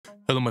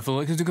Hello my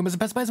fellow newcomers and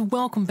best buys,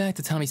 welcome back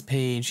to Tommy's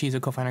page. He's a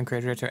co-founder and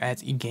creator director at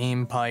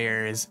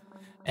Gamepires,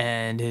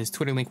 and his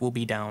Twitter link will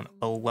be down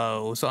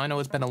below. So I know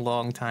it's been a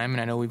long time, and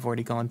I know we've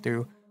already gone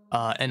through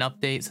an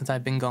update since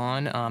I've been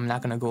gone. I'm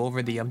not going to go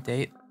over the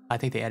update. I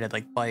think they added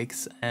like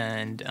bikes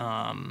and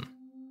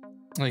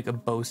like a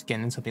bow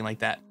skin and something like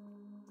that.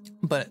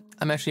 But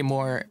I'm actually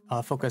more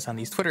focused on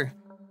these Twitter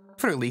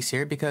leaks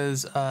here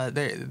because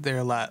they're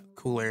a lot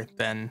cooler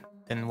than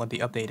what the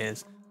update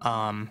is.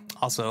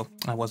 Also,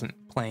 I wasn't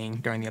playing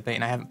during the update,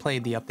 and I haven't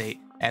played the update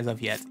as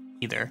of yet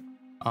either.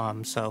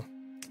 So,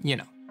 you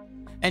know.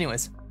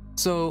 Anyways,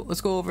 so let's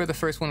go over the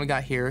first one we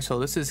got here. So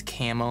this is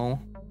Camo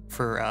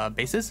for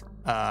bases.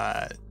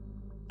 I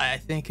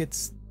think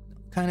it's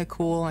kind of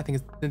cool. I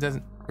think it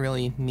doesn't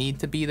really need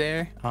to be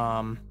there.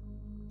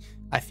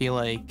 I feel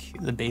like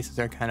the bases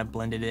are kind of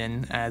blended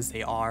in as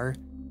they are,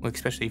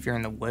 especially if you're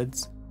in the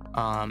woods.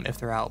 If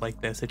they're out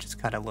like this, it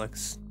just kind of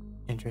looks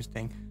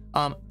interesting.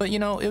 But you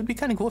know, it would be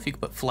kind of cool if you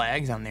could put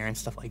flags on there and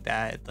stuff like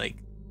that. Like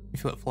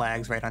if you put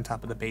flags right on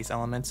top of the base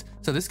elements.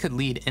 So this could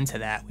lead into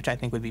that, which I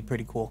think would be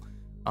pretty cool.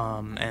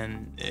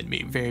 And it'd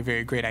be a very,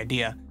 very great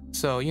idea.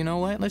 So you know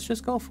what? Let's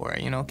just go for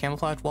it. You know,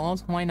 camouflage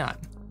walls, why not?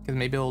 Because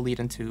maybe it'll lead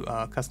into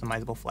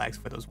customizable flags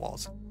for those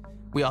walls.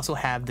 We also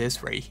have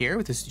this right here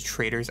with this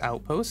Trader's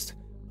Outpost.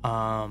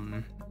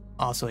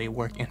 Also a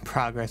work in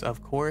progress,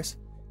 of course.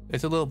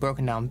 It's a little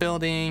broken down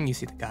building. You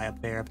see the guy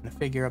up there, up in the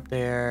figure up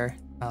there.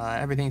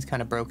 Everything's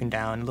kind of broken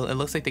down. It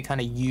looks like they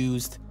kind of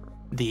used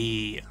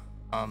the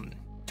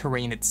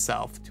terrain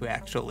itself to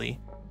actually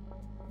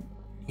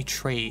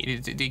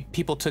trade.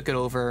 People took it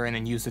over and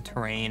then used the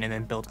terrain and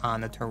then built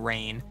on the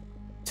terrain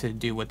to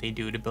do what they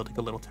do to build like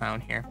a little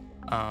town here.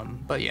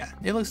 But yeah,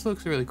 it looks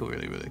really cool,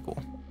 really cool.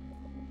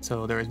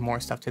 So there is more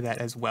stuff to that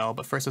as well.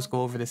 But first, let's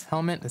go over this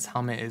helmet. This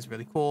helmet is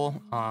really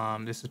cool.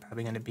 This is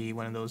probably going to be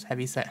one of those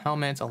heavy set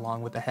helmets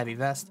along with the heavy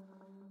vest.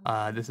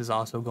 This is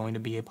also going to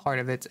be a part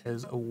of it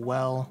as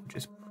well, which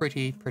is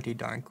pretty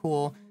darn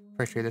cool.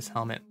 For sure, this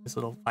helmet, this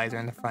little visor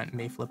in the front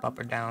may flip up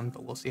or down,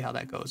 but we'll see how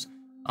that goes.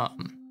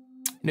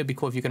 It'd be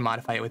cool if you can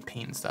modify it with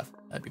paint and stuff.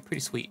 That'd be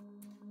pretty sweet.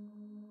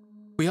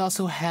 We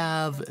also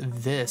have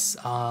this.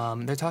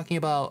 They're talking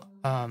about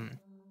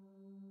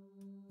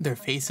their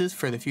faces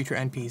for the future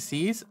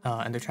NPCs,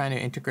 and they're trying to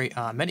integrate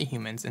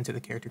metahumans into the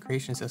character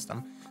creation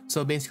system.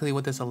 So basically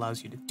what this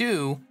allows you to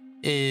do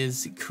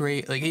is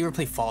create, like, you ever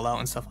play Fallout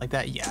and stuff like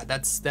that? Yeah,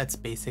 that's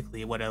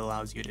basically what it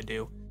allows you to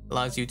do. It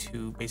allows you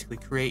to basically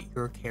create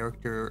your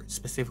character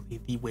specifically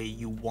the way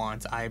you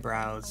want: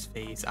 eyebrows,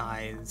 face,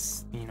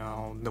 eyes, you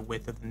know, the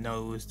width of the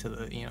nose to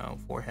the, you know,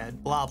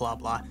 forehead, blah blah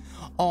blah,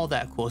 all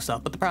that cool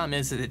stuff. But the problem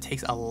is that it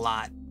takes a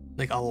lot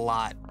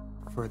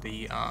for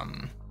the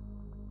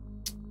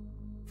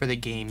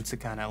game to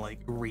kind of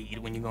like read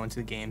when you go into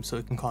the game, so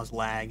it can cause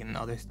lag and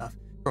other stuff.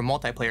 For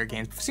multiplayer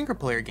games, for single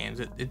player games,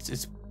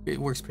 it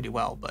works pretty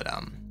well, but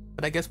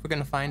I guess we're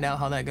gonna find out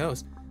how that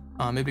goes.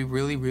 It'd be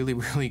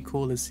really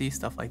cool to see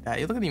stuff like that.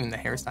 You look at even the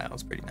hairstyle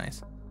is pretty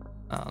nice.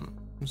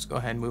 Let's go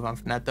ahead and move on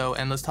from that though,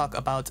 and let's talk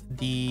about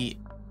the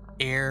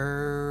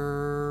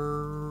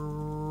air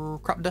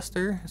crop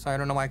duster. So I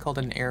don't know why I called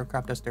it an air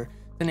crop duster.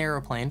 It's an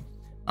aeroplane,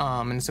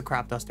 and it's a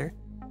crop duster.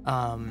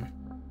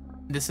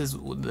 This is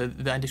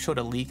I just showed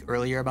a leak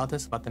earlier about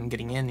this, about them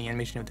getting in, the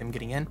animation of them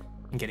getting in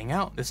and getting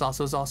out. This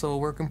also is a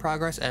work in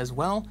progress as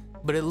well,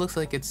 but it looks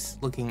like it's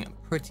looking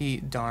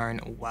pretty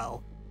darn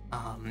well.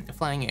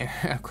 Flying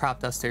crop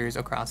dusters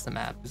across the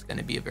map is going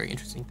to be a very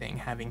interesting thing.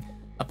 Having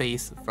a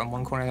base from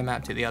one corner of the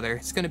map to the other,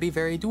 it's going to be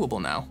very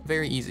doable now,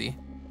 very easy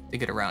to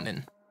get around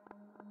in.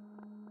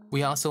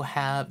 We also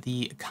have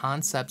the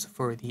concepts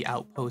for the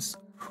Outpost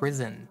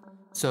prison.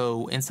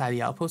 So inside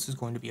the Outpost is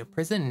going to be a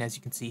prison, and as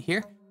you can see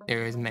here,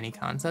 there is many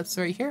concepts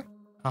right here.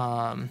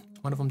 One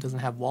of them doesn't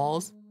have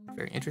walls,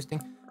 very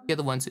interesting. The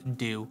other ones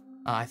do.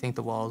 I think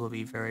the walls will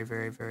be very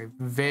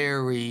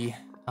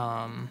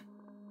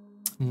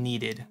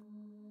needed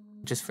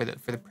just for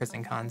the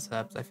prison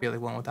concepts. I feel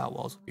like one without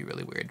walls would be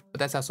really weird, but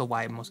that's also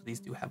why most of these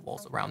do have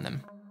walls around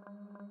them.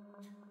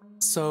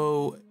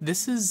 So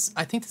this is,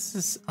 I think this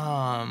is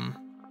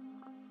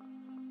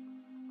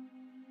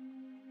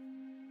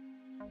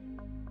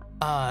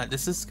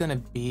this is gonna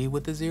be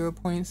with the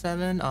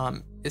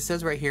 0.7. It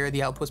says right here,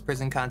 the Outpost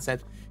prison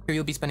concept. Here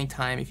you'll be spending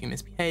time if you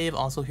misbehave.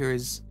 Also, here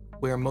is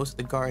where most of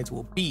the guards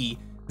will be.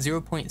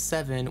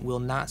 0.7 will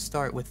not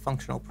start with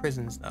functional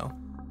prisons though.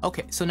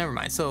 Okay, so never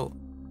mind. So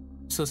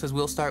it says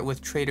we'll start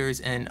with traders,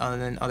 and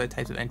then other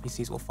types of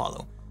NPCs will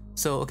follow.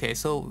 So okay,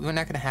 so we're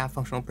not gonna have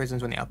functional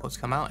prisons when the Outposts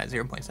come out at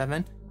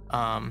 0.7.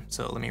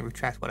 So let me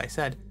retract what I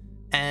said.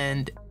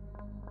 And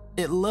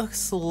it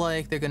looks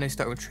like they're gonna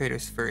start with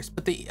traders first,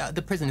 but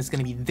the prison is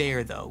gonna be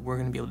there though. We're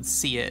gonna be able to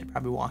see it,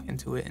 probably walk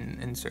into it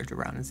and search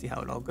around and see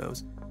how it all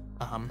goes.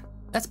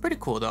 That's pretty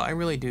cool though. I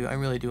really do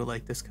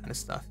like this kind of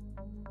stuff.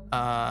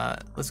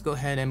 Let's go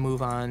ahead and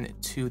move on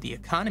to the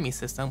economy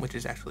system, which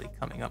is actually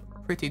coming up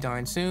pretty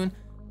darn soon.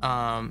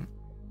 And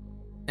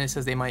it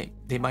says they might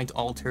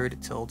alter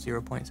it till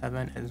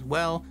 0.7 as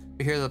well.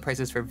 But here are the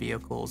prices for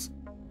vehicles.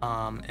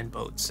 and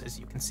boats, as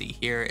you can see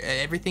here.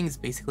 Everything's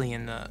basically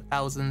in the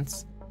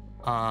thousands,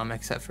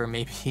 except for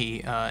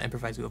maybe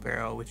improvised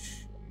wheelbarrow,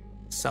 which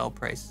sell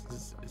price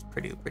is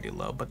pretty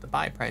low, but the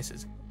buy price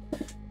is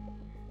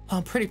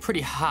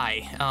pretty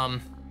high.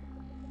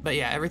 But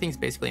yeah, everything's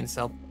basically in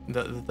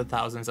the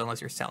thousands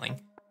unless you're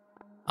selling.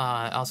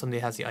 Also,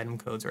 it has the item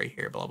codes right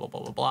here, blah blah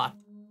blah blah blah.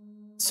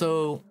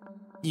 So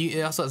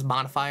it also has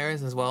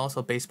modifiers as well,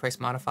 so base price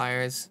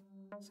modifiers,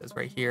 it says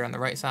right here on the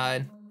right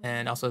side,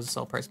 and also has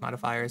sell price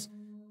modifiers.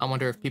 I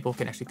wonder if people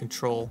can actually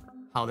control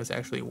how this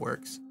actually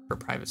works for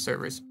private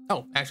servers.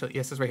 Oh, actually,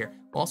 yes, it's right here.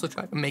 We'll also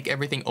try to make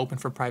everything open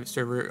for private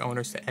server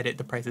owners to edit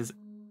the prices,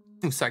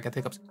 ooh, sorry, got the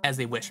hiccups, as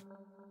they wish.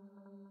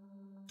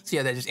 So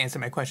yeah, that just answered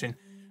my question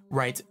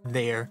right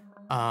there.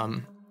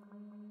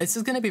 This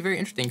is going to be very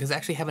interesting because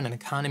actually having an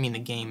economy in the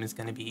game is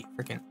going to be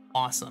freaking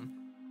awesome.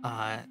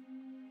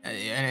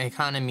 An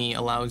economy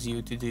allows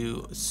you to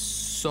do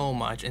so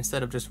much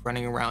instead of just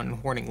running around and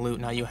hoarding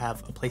loot. Now you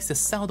have a place to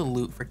sell the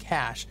loot for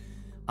cash.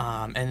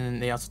 And then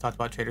they also talked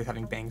about traders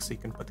having banks, so you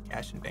can put the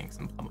cash in banks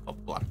and blah blah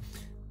blah blah.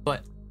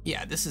 But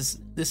yeah, this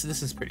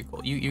is pretty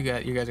cool. You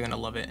guys are gonna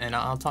love it, and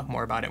I'll talk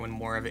more about it when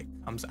more of it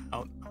comes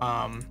out.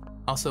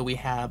 Also, we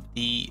have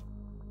the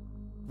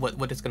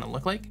what it's gonna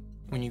look like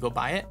when you go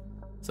buy it.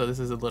 So this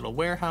is a little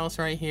warehouse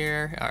right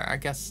here, or I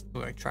guess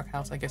a truck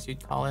house, I guess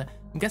you'd call it.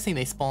 I'm guessing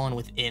they spawn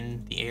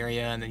within the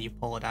area, and then you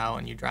pull it out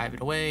and you drive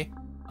it away,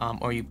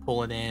 or you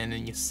pull it in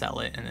and you sell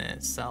it, and then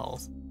it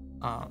sells.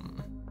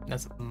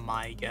 That's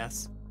my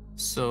guess.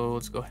 So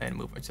let's go ahead and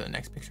move on to the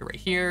next picture right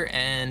here,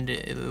 and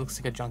it looks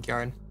like a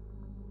junkyard.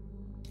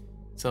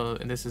 So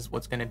this is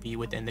what's going to be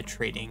within the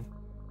trading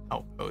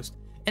outpost.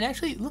 And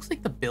actually, it looks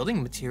like the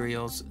building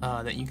materials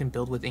that you can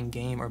build with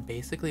in-game are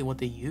basically what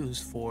they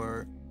use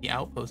for the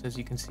outpost, as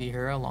you can see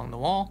here along the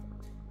wall.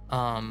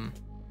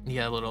 You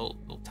got a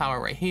little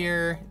tower right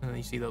here, and then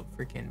you see the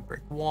freaking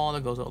brick wall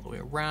that goes all the way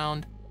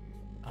around.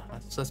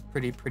 So that's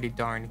pretty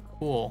darn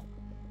cool.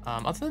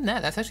 Other than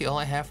that, that's actually all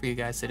I have for you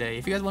guys today.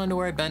 If you guys want to know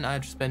where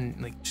I've just been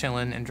like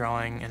chilling and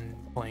drawing and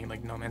playing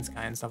like No Man's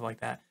Sky and stuff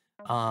like that.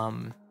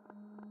 I've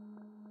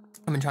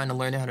been trying to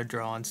learn how to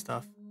draw and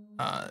stuff,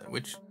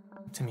 which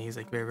to me is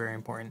like very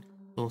important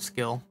little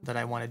skill that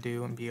I want to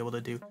do and be able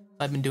to do.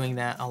 I've been doing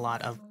that, a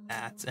lot of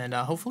that, and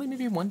hopefully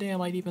maybe one day I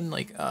might even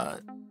like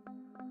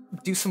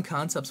do some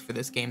concepts for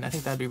this game. I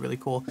think that'd be really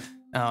cool,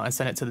 and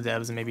send it to the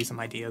devs and maybe some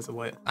ideas of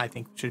what I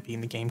think should be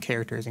in the game,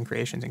 characters and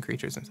creations and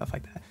creatures and stuff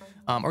like that.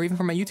 Or even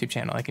for my YouTube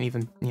channel, I can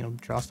even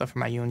draw stuff for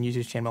my own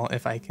YouTube channel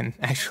if I can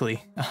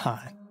actually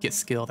get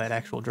skilled at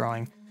actual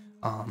drawing,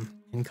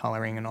 and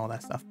coloring and all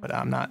that stuff. But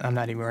I'm not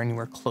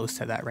anywhere close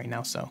to that right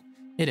now, so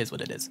it is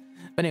what it is.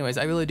 But anyways,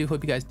 I really do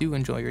hope you guys do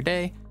enjoy your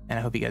day, and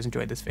I hope you guys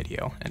enjoyed this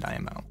video, and I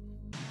am out.